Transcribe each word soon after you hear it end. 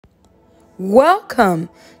Welcome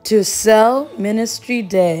to Cell Ministry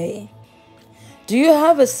Day. Do you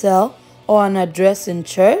have a cell or an address in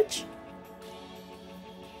church?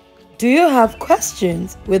 Do you have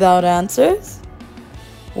questions without answers?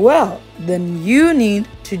 Well, then you need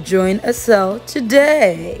to join a cell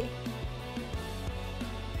today.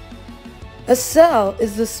 A cell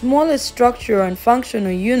is the smallest structure and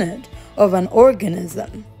functional unit of an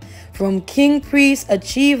organism. From king, priest,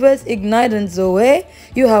 achievers, ignite, and Zoe,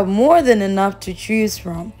 you have more than enough to choose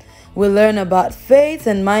from. We'll learn about faith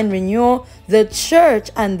and mind renewal, the church,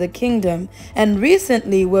 and the kingdom. And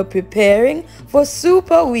recently, we're preparing for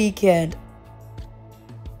Super Weekend,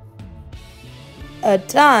 a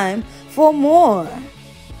time for more.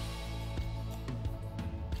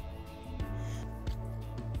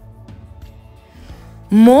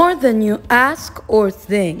 More than you ask or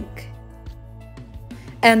think.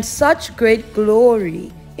 And such great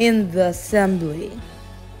glory in the assembly.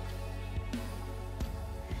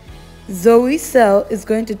 Zoe Cell is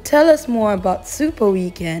going to tell us more about Super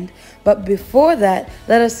Weekend, but before that,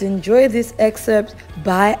 let us enjoy this excerpt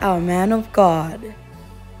by our man of God.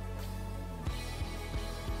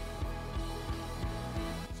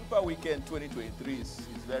 Super Weekend 2023 is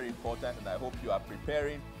very important, and I hope you are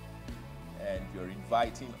preparing and you're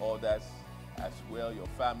inviting others as well, your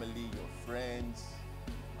family, your friends,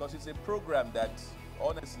 because it's a program that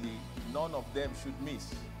honestly none of them should miss.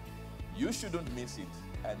 You shouldn't miss it,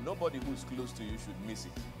 and nobody who's close to you should miss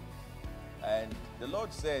it. And the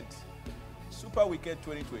Lord said, Super Weekend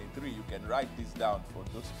 2023, you can write this down for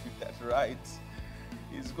those of you that write,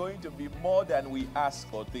 is going to be more than we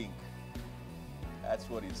ask or think. That's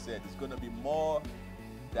what He said. It's going to be more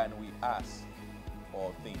than we ask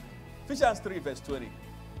or think. Ephesians 3 verse 20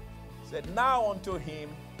 said, now unto Him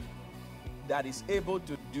that is able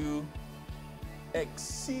to do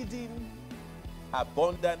exceeding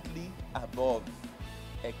abundantly above.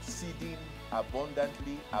 Exceeding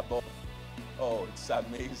abundantly above. Oh, it's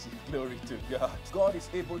amazing. Glory to God. God is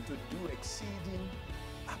able to do exceeding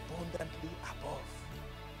abundantly above.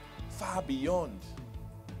 Far beyond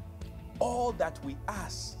all that we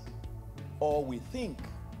ask or we think.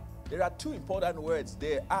 There are two important words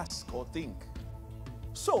there, ask or think.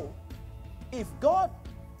 So, if God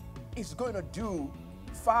is going to do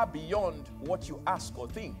far beyond what you ask or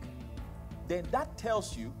think, then that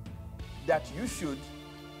tells you that you should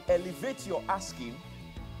elevate your asking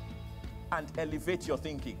and elevate your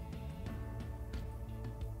thinking.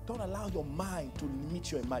 Don't allow your mind to limit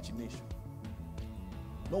your imagination.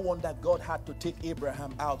 No wonder God had to take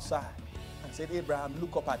Abraham outside and said, Abraham,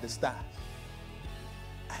 look up at the stars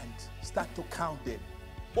and start to count them.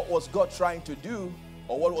 What was God trying to do,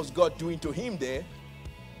 or what was God doing to him there?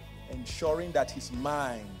 Ensuring that his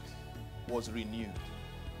mind was renewed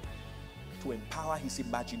to empower his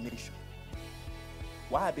imagination.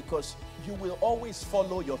 Why? Because you will always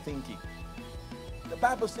follow your thinking. The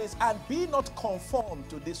Bible says, and be not conformed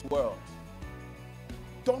to this world.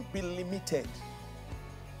 Don't be limited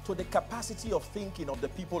to the capacity of thinking of the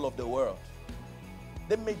people of the world.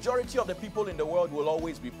 The majority of the people in the world will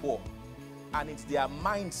always be poor, and it's their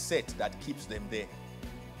mindset that keeps them there.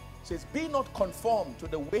 It says, be not conformed to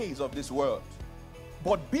the ways of this world,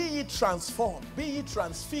 but be ye transformed, be ye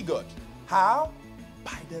transfigured. How?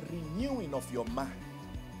 By the renewing of your mind,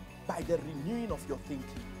 by the renewing of your thinking.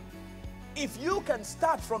 If you can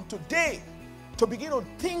start from today to begin to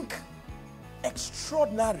think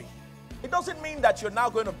extraordinary, it doesn't mean that you're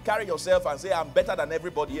now going to carry yourself and say, I'm better than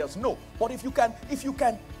everybody else. No. But if you can,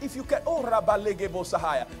 oh, Rabalegebo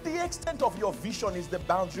Sahaya, the extent of your vision is the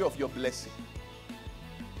boundary of your blessing.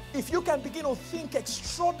 If you can begin to think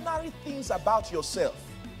extraordinary things about yourself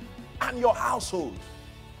and your household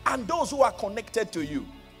and those who are connected to you,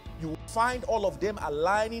 you will find all of them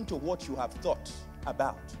aligning to what you have thought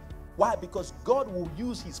about. Why? Because God will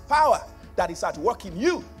use His power that is at work in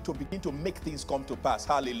you to begin to make things come to pass.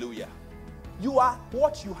 Hallelujah. You are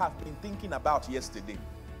what you have been thinking about yesterday.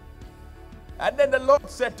 And then the Lord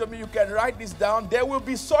said to me, you can write this down. There will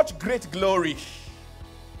be such great glory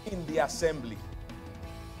in the assembly.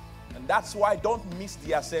 And that's why don't miss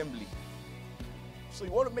the assembly. So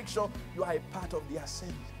you want to make sure you are a part of the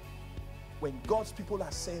assembly. When God's people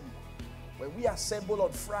assemble, when we assemble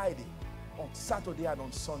on Friday, on Saturday, and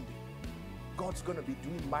on Sunday, God's going to be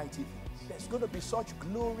doing mighty things. There's going to be such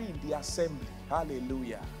glory in the assembly.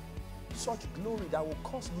 Hallelujah. Such glory that will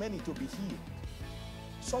cause many to be healed.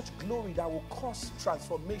 Such glory that will cause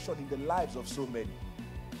transformation in the lives of so many.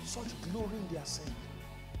 Such glory in the assembly.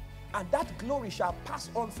 And that glory shall pass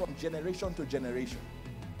on from generation to generation.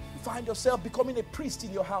 You find yourself becoming a priest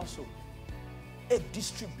in your household, a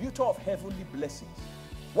distributor of heavenly blessings.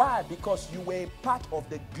 Why? Because you were a part of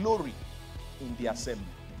the glory in the assembly.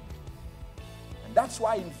 And that's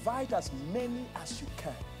why invite as many as you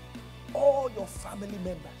can, all your family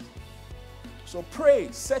members. So pray,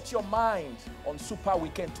 set your mind on Super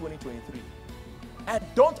Weekend 2023. And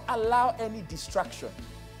don't allow any distraction.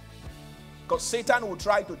 Because Satan will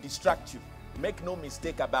try to distract you. Make no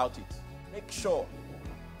mistake about it. Make sure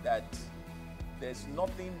that there's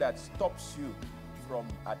nothing that stops you from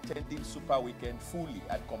attending Super Weekend fully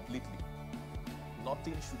and completely.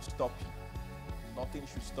 Nothing should stop you. Nothing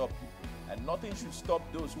should stop you. And nothing should stop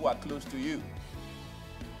those who are close to you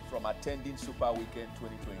from attending Super Weekend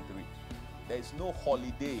 2023. There is no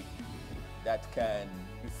holiday that can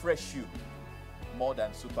refresh you more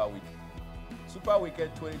than Super Weekend. Super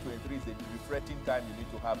Weekend 2023 is the refreshing time you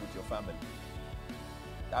need to have with your family.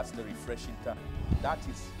 That's the refreshing time. That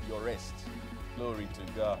is your rest. Glory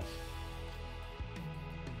to God.